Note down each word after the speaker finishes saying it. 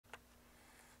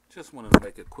Just wanted to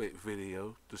make a quick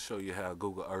video to show you how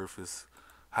Google Earth is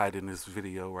hiding this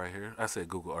video right here. I said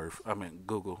Google Earth, I meant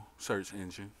Google search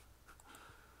engine.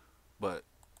 But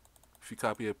if you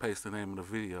copy and paste the name of the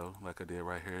video like I did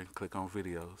right here and click on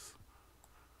videos,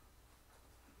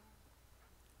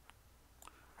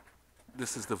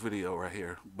 this is the video right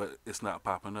here, but it's not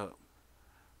popping up.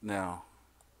 Now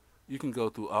you can go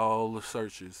through all the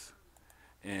searches,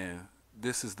 and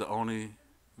this is the only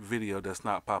video that's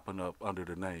not popping up under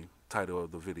the name title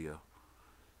of the video.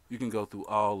 You can go through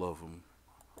all of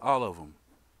them,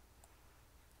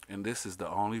 and this is the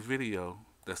only video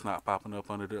that's not popping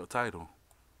up under the title,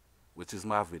 which is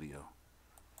my video.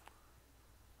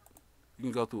 You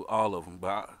can go through all of them,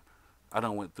 but I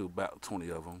done went through about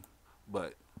 20 of them,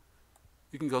 but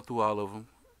you can go through all of them,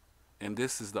 and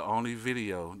this is the only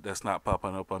video that's not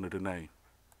popping up under the name,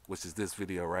 which is this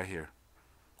video right here.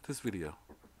 This video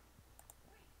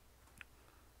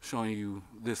showing you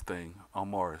this thing on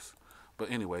Mars.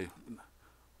 But anyway,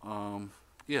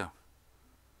 yeah.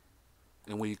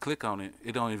 And when you click on it,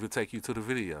 it don't even take you to the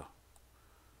video.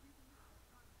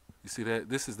 You see that?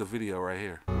 This is the video right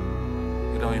here.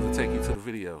 It don't even take you to the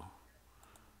video.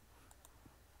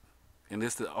 And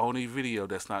this is the only video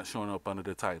that's not showing up under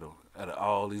the title out of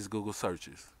all these Google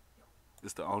searches.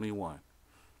 It's the only one.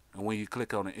 And when you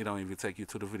click on it, it don't even take you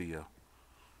to the video.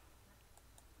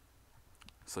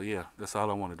 So yeah, that's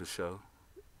all I wanted to show.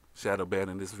 Shadow ban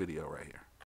in this video right here.